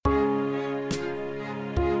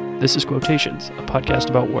This is Quotations, a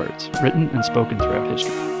podcast about words, written and spoken throughout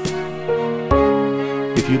history.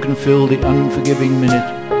 If you can fill the unforgiving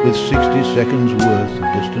minute with 60 seconds worth of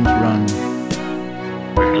distance run,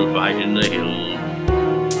 we shall fight in the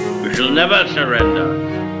hills. We shall never surrender.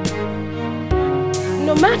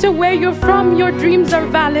 No matter where you're from, your dreams are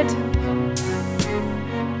valid.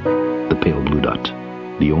 The Pale Blue Dot,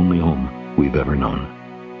 the only home we've ever known.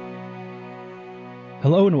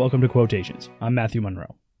 Hello and welcome to Quotations. I'm Matthew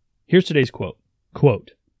Monroe. Here's today's quote.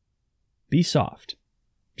 Quote, "Be soft.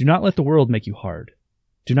 Do not let the world make you hard.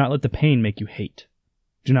 Do not let the pain make you hate.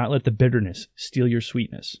 Do not let the bitterness steal your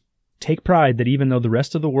sweetness. Take pride that even though the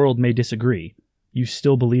rest of the world may disagree, you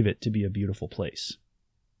still believe it to be a beautiful place."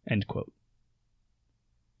 End quote.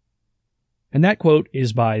 And that quote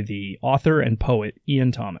is by the author and poet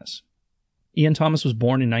Ian Thomas. Ian Thomas was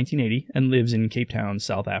born in 1980 and lives in Cape Town,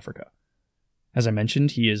 South Africa. As I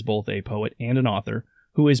mentioned, he is both a poet and an author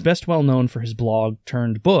who is best well known for his blog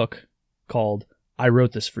turned book called I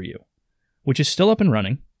Wrote This For You, which is still up and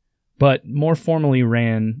running, but more formally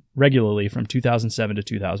ran regularly from 2007 to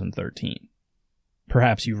 2013.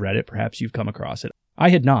 Perhaps you've read it, perhaps you've come across it. I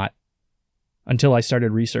had not until I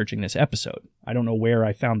started researching this episode. I don't know where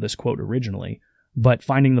I found this quote originally, but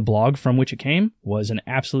finding the blog from which it came was an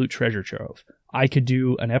absolute treasure trove. I could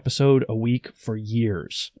do an episode a week for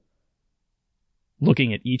years,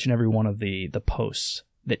 looking at each and every one of the posts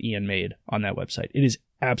that Ian made on that website. It is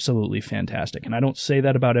absolutely fantastic, and I don't say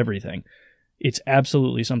that about everything. It's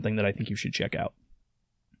absolutely something that I think you should check out.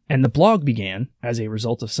 And the blog began as a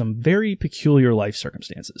result of some very peculiar life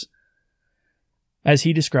circumstances. As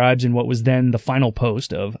he describes in what was then the final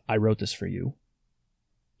post of I Wrote This For You,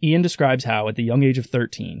 Ian describes how, at the young age of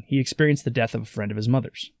 13, he experienced the death of a friend of his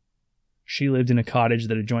mother's. She lived in a cottage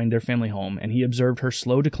that adjoined their family home, and he observed her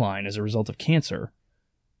slow decline as a result of cancer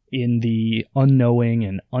in the unknowing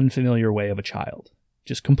and unfamiliar way of a child,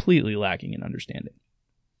 just completely lacking in understanding.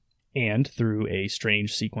 And through a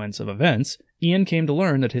strange sequence of events, Ian came to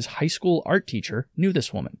learn that his high school art teacher knew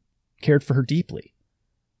this woman, cared for her deeply.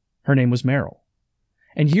 Her name was Meryl.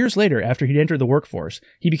 And years later, after he'd entered the workforce,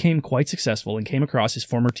 he became quite successful and came across his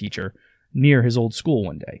former teacher near his old school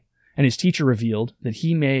one day. And his teacher revealed that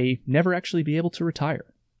he may never actually be able to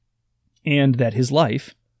retire, and that his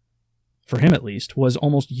life, for him at least, was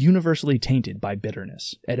almost universally tainted by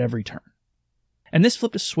bitterness at every turn. And this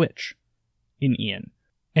flipped a switch in Ian,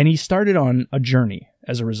 and he started on a journey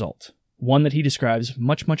as a result, one that he describes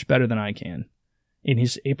much, much better than I can in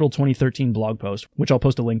his April 2013 blog post, which I'll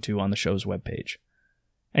post a link to on the show's webpage.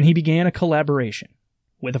 And he began a collaboration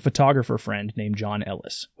with a photographer friend named John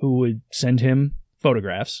Ellis, who would send him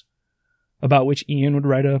photographs about which Ian would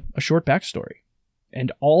write a short backstory,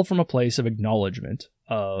 and all from a place of acknowledgement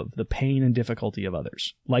of the pain and difficulty of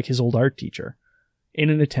others, like his old art teacher, in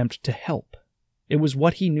an attempt to help. It was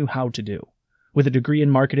what he knew how to do. With a degree in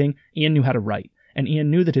marketing, Ian knew how to write, and Ian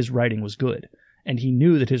knew that his writing was good, and he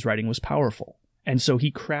knew that his writing was powerful, and so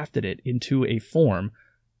he crafted it into a form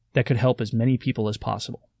that could help as many people as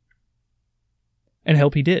possible. And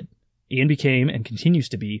help he did. Ian became, and continues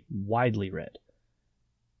to be, widely read.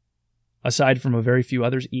 Aside from a very few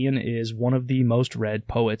others, Ian is one of the most read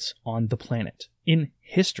poets on the planet, in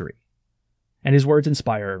history. And his words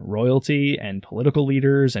inspire royalty and political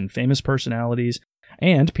leaders and famous personalities,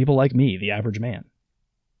 and people like me, the average man.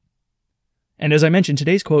 And as I mentioned,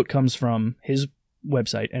 today's quote comes from his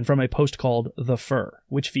website and from a post called The Fur,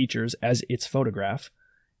 which features as its photograph,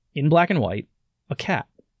 in black and white, a cat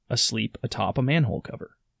asleep atop a manhole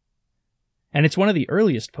cover. And it's one of the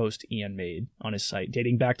earliest posts Ian made on his site,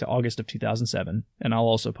 dating back to August of 2007, and I'll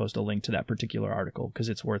also post a link to that particular article because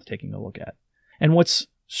it's worth taking a look at. And what's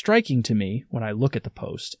striking to me when I look at the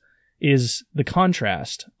post is the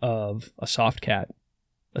contrast of a soft cat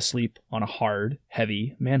asleep on a hard,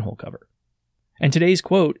 heavy manhole cover. And today's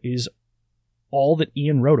quote is all that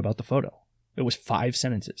Ian wrote about the photo. It was 5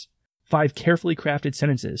 sentences. 5 carefully crafted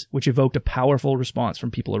sentences which evoked a powerful response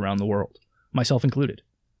from people around the world, myself included.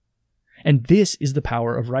 And this is the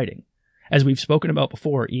power of writing. As we've spoken about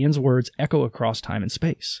before, Ian's words echo across time and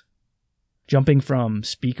space, jumping from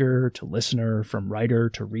speaker to listener, from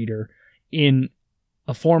writer to reader, in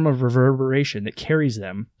a form of reverberation that carries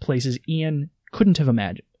them places Ian couldn't have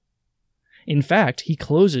imagined. In fact, he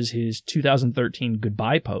closes his 2013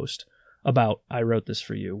 goodbye post about I Wrote This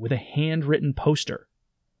For You with a handwritten poster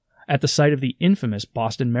at the site of the infamous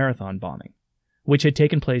Boston Marathon bombing, which had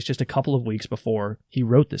taken place just a couple of weeks before he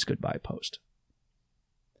wrote this goodbye post.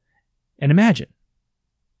 And imagine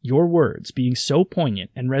your words being so poignant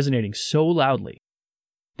and resonating so loudly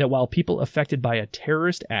that while people affected by a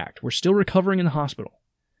terrorist act were still recovering in the hospital,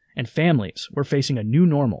 and families were facing a new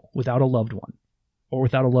normal without a loved one, or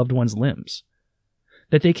without a loved one's limbs.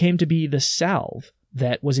 That they came to be the salve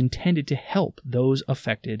that was intended to help those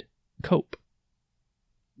affected cope.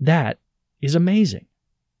 That is amazing.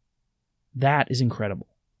 That is incredible.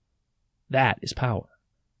 That is power.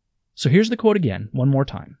 So here's the quote again, one more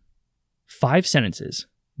time. 5 sentences,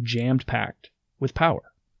 jammed-packed with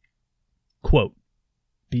power. Quote,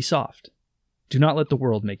 "Be soft. Do not let the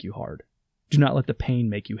world make you hard. Do not let the pain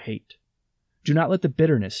make you hate. Do not let the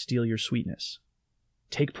bitterness steal your sweetness.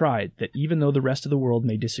 Take pride that even though the rest of the world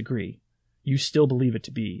may disagree, you still believe it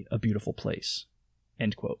to be a beautiful place."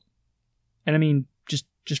 End quote. And I mean,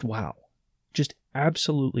 just wow. Just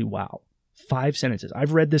absolutely wow. 5 sentences.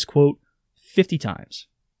 I've read this quote 50 times.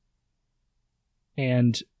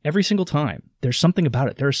 And every single time, there's something about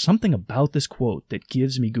it. There's something about this quote that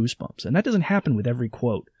gives me goosebumps. And that doesn't happen with every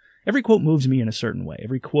quote. Every quote moves me in a certain way.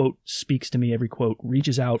 Every quote speaks to me. Every quote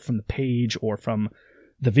reaches out from the page or from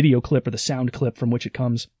the video clip or the sound clip from which it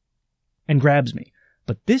comes and grabs me.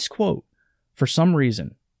 But this quote, for some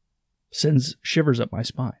reason, sends shivers up my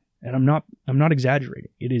spine. And I'm not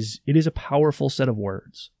exaggerating. It is a powerful set of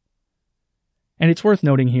words. And it's worth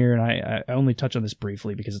noting here, and I only touch on this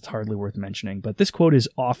briefly because it's hardly worth mentioning, but this quote is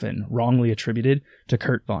often wrongly attributed to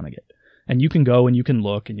Kurt Vonnegut. And you can go and you can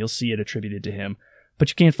look and you'll see it attributed to him, but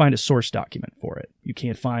you can't find a source document for it. You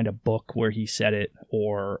can't find a book where he said it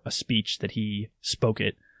or a speech that he spoke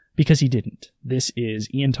it, because he didn't. This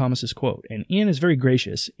is Ian Thomas's quote, and Ian is very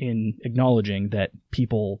gracious in acknowledging that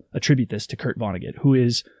people attribute this to Kurt Vonnegut, who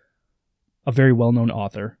is a very well-known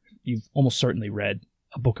author. You've almost certainly read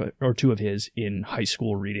a book or two of his in high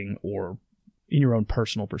school reading or in your own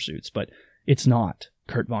personal pursuits, but it's not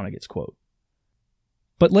Kurt Vonnegut's quote.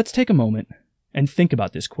 But let's take a moment and think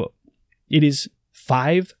about this quote. It is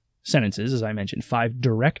 5 sentences, as I mentioned, 5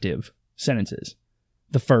 directive sentences.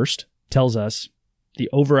 The first tells us the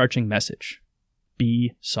overarching message: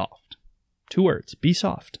 be soft. 2 words, be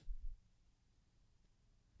soft.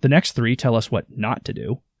 The next 3 tell us what not to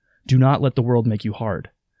do. Do not let the world make you hard.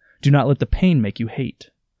 Do not let the pain make you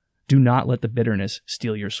hate. Do not let the bitterness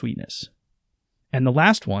steal your sweetness. And the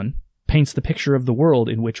last one paints the picture of the world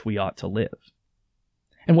in which we ought to live.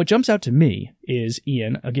 And what jumps out to me is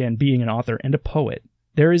Ian, again, being an author and a poet,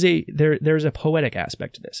 there is a poetic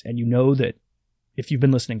aspect to this. And you know that if you've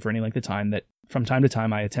been listening for any length of time, that from time to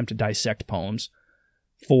time I attempt to dissect poems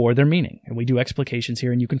for their meaning. And we do explications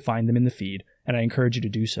here, and you can find them in the feed, and I encourage you to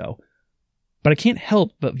do so. But I can't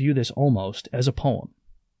help but view this almost as a poem.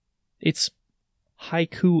 It's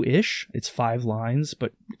haiku-ish. It's 5 lines,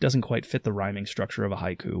 but it doesn't quite fit the rhyming structure of a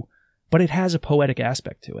haiku. But it has a poetic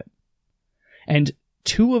aspect to it. And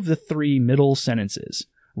 2 of the 3 middle sentences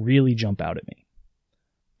really jump out at me.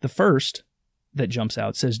 The first that jumps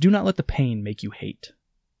out says, "Do not let the pain make you hate."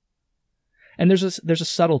 And there's a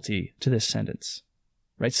subtlety to this sentence,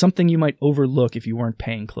 right? Something you might overlook if you weren't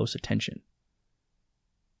paying close attention.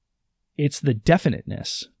 It's the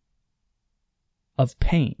definiteness of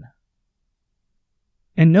pain.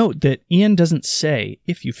 And note that Ian doesn't say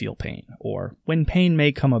if you feel pain or when pain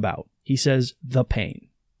may come about. He says the pain,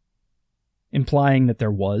 implying that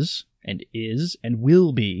there was and is and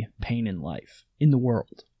will be pain in life, in the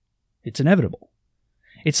world. It's inevitable.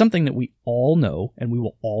 It's something that we all know and we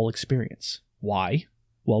will all experience. Why?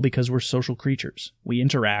 Well, because we're social creatures. We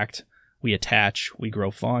interact, we attach, we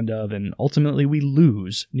grow fond of, and ultimately we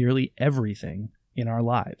lose nearly everything in our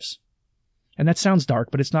lives. And that sounds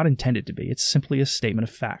dark, but it's not intended to be. It's simply a statement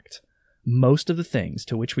of fact. Most of the things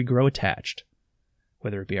to which we grow attached,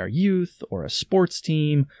 whether it be our youth or a sports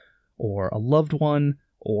team or a loved one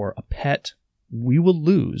or a pet, we will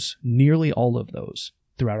lose nearly all of those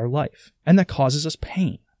throughout our life. And that causes us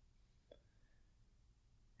pain.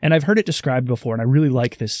 And I've heard it described before, and I really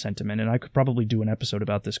like this sentiment, and I could probably do an episode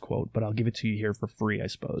about this quote, but I'll give it to you here for free, I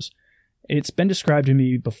suppose. It's been described to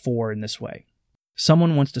me before in this way.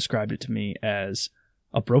 Someone once described it to me as,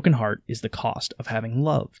 a broken heart is the cost of having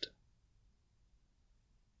loved.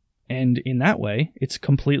 And in that way, it's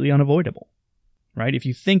completely unavoidable, right? If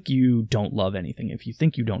you think you don't love anything, if you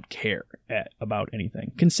think you don't care about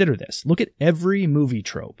anything, consider this. Look at every movie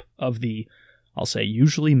trope of the, I'll say,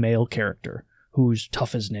 usually male character who's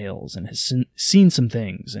tough as nails and has seen some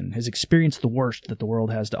things and has experienced the worst that the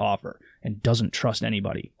world has to offer and doesn't trust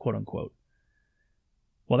anybody, quote unquote.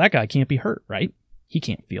 Well, that guy can't be hurt, right? He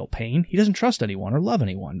can't feel pain. He doesn't trust anyone or love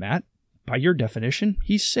anyone, Matt. By your definition,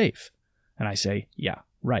 he's safe. And I say, yeah,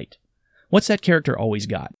 right. What's that character always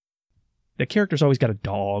got? The character's always got a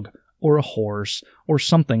dog or a horse or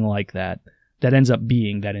something like that that ends up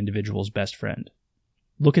being that individual's best friend.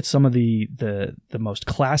 Look at some of the most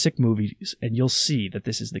classic movies, and you'll see that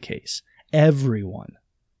this is the case. Everyone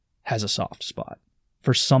has a soft spot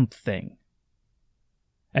for something.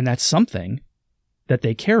 And that something that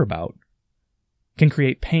they care about can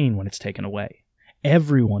create pain when it's taken away.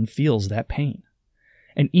 Everyone feels that pain.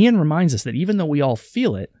 And Ian reminds us that even though we all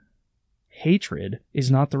feel it, hatred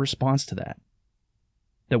is not the response to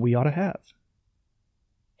that we ought to have.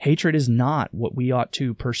 Hatred is not what we ought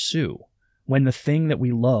to pursue when the thing that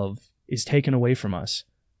we love is taken away from us,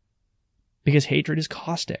 because hatred is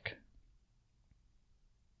caustic.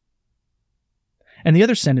 And the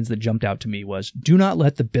other sentence that jumped out to me was, do not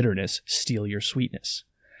let the bitterness steal your sweetness.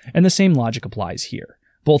 And the same logic applies here,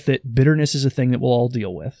 both that bitterness is a thing that we'll all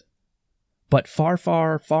deal with, but far,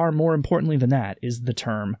 far, far more importantly than that is the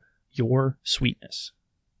term, your sweetness.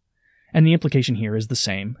 And the implication here is the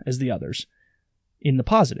same as the others, in the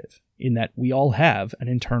positive, in that we all have an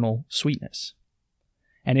internal sweetness.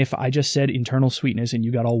 And if I just said internal sweetness and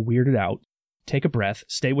you got all weirded out, take a breath,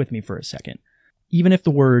 stay with me for a second. Even if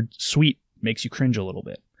the word sweet makes you cringe a little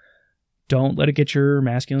bit, don't let it get your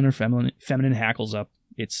masculine or feminine hackles up.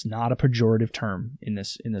 It's not a pejorative term in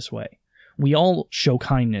this way. We all show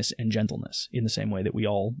kindness and gentleness in the same way that we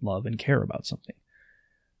all love and care about something.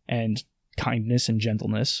 And kindness and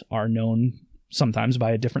gentleness are known sometimes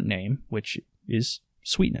by a different name, which is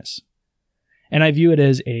sweetness. And I view it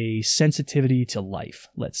as a sensitivity to life,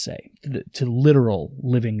 let's say, to literal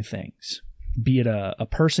living things, be it a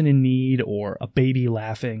person in need or a baby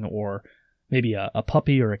laughing or maybe a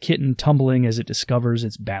puppy or a kitten tumbling as it discovers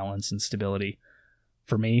its balance and stability.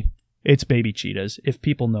 For me, it's baby cheetahs. If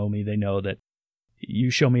people know me, they know that you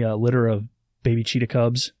show me a litter of baby cheetah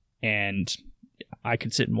cubs and I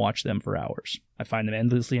could sit and watch them for hours. I find them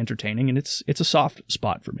endlessly entertaining, and it's a soft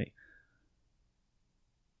spot for me.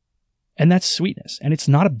 And that's sweetness, and it's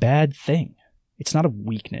not a bad thing. It's not a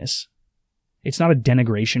weakness. It's not a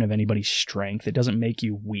denigration of anybody's strength. It doesn't make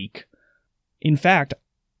you weak. In fact,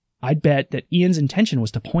 I'd bet that Ian's intention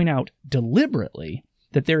was to point out deliberately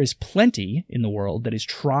that there is plenty in the world that is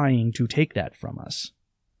trying to take that from us.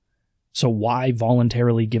 So why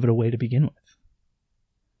voluntarily give it away to begin with?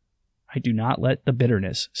 I do not let the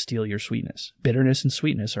bitterness steal your sweetness. Bitterness and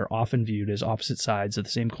sweetness are often viewed as opposite sides of the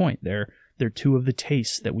same coin. They're two of the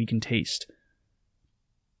tastes that we can taste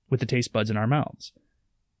with the taste buds in our mouths.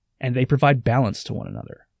 And they provide balance to one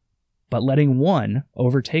another. But letting one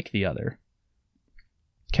overtake the other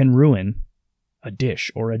can ruin a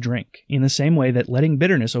dish or a drink, in the same way that letting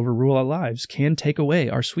bitterness overrule our lives can take away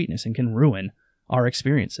our sweetness and can ruin our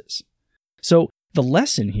experiences. So the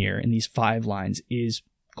lesson here in these 5 lines is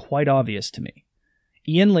quite obvious to me.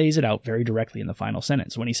 Ian lays it out very directly in the final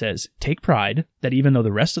sentence when he says, take pride that even though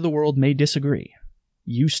the rest of the world may disagree,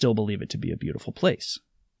 you still believe it to be a beautiful place.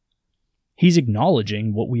 He's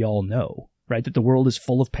acknowledging what we all know, right? That the world is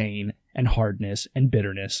full of pain and hardness and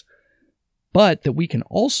bitterness, but that we can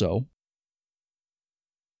also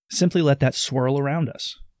simply let that swirl around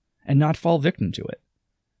us and not fall victim to it.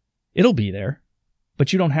 It'll be there,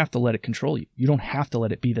 but you don't have to let it control you. You don't have to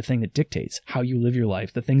let it be the thing that dictates how you live your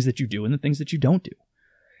life, the things that you do and the things that you don't do.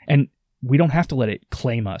 And we don't have to let it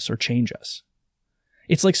claim us or change us.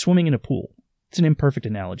 It's like swimming in a pool. It's an imperfect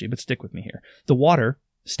analogy, but stick with me here. The water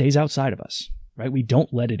stays outside of us, right? We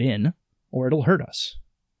don't let it in or it'll hurt us.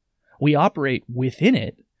 We operate within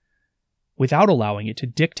it without allowing it to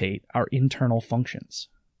dictate our internal functions.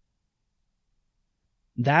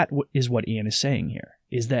 That is what Ian is saying here,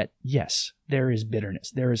 is that, yes, there is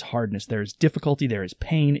bitterness, there is hardness, there is difficulty, there is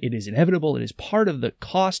pain, it is inevitable, it is part of the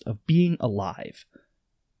cost of being alive.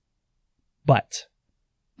 But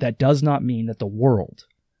that does not mean that the world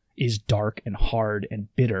is dark and hard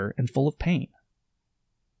and bitter and full of pain.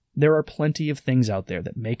 There are plenty of things out there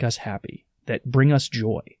that make us happy, that bring us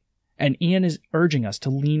joy, and Ian is urging us to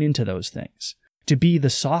lean into those things, to be the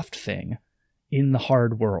soft thing in the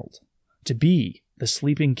hard world, to be the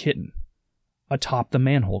sleeping kitten atop the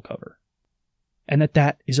manhole cover, and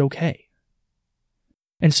that is okay.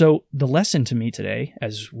 And so the lesson to me today,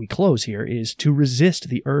 as we close here, is to resist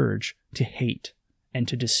the urge to hate and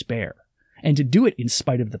to despair, and to do it in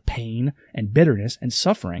spite of the pain and bitterness and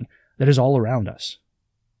suffering that is all around us.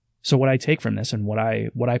 So what I take from this and what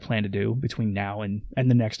I plan to do between now and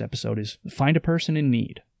the next episode is find a person in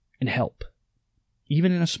need and help,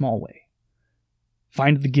 even in a small way.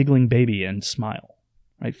 Find the giggling baby and smile,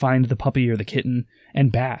 right? Find the puppy or the kitten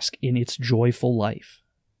and bask in its joyful life.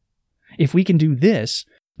 If we can do this,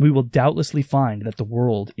 we will doubtlessly find that the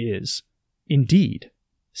world is, indeed,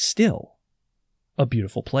 still a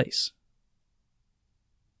beautiful place.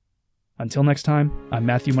 Until next time, I'm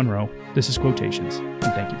Matthew Monroe. This is Quotations, and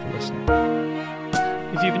thank you for listening.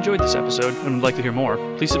 If you've enjoyed this episode and would like to hear more,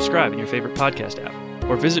 please subscribe in your favorite podcast app,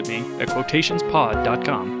 or visit me at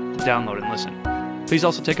quotationspod.com to download and listen. Please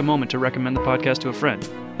also take a moment to recommend the podcast to a friend.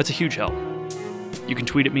 That's a huge help. You can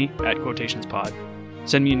tweet at me at quotationspod.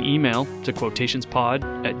 Send me an email to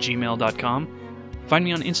quotationspod@gmail.com. Find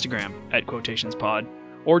me on Instagram at quotationspod,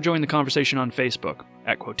 or join the conversation on Facebook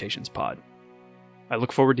at quotationspod. I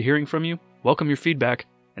look forward to hearing from you, welcome your feedback,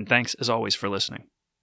 and thanks as always for listening.